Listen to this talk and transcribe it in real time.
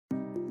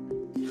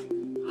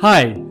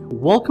Hi,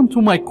 welcome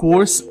to my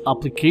course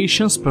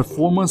Applications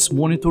Performance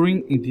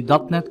Monitoring in the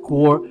 .NET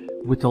Core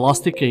with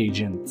Elastic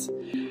Agent.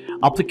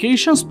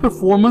 Applications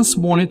performance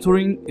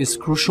monitoring is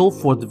crucial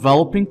for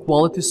developing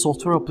quality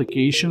software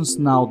applications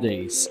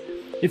nowadays.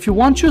 If you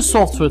want your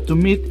software to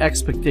meet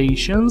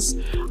expectations,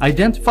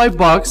 identify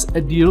bugs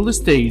at the early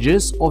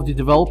stages of the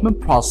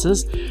development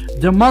process,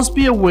 there must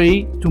be a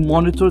way to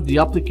monitor the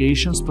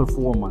application's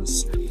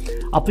performance.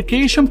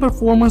 Application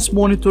performance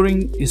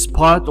monitoring is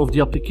part of the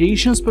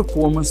Applications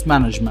Performance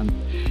Management.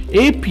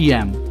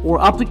 APM,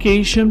 or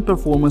Application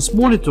Performance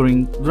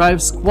Monitoring,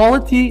 drives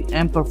quality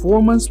and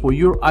performance for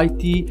your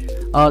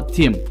IT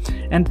team.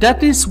 And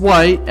that is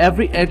why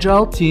every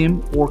agile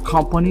team or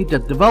company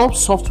that develops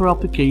software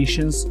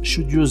applications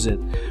should use it.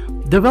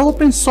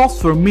 Developing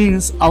software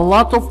means a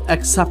lot of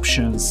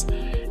exceptions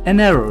and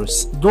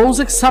errors. Those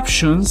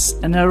exceptions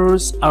and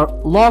errors are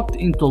logged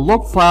into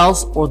log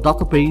files or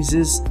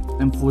databases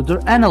and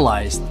further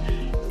analyzed.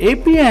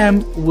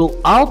 APM will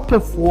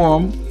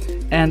outperform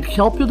and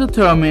help you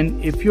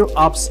determine if your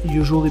apps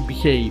usually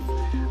behave.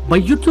 By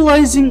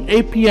utilizing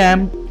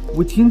APM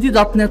within the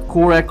 .NET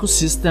Core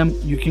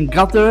ecosystem, you can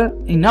gather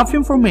enough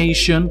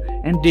information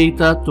and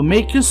data to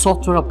make your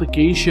software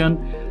application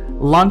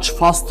launch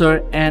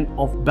faster and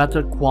of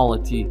better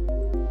quality.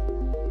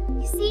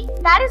 You see,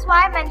 that is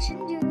why I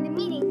mentioned during the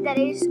meeting that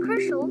it is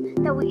crucial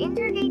that we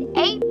integrate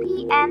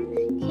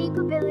APM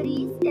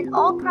capabilities in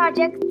all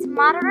projects to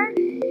monitor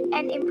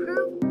and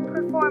improve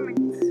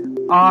performance.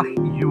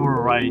 You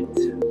were right.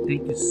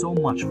 Thank you so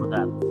much for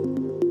that.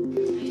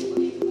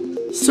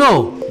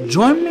 So,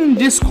 join me in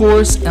this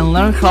course and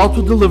learn how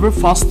to deliver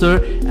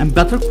faster and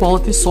better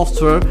quality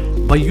software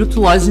by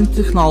utilizing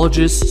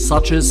technologies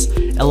such as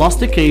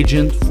Elastic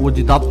Agent for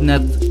the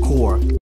 .NET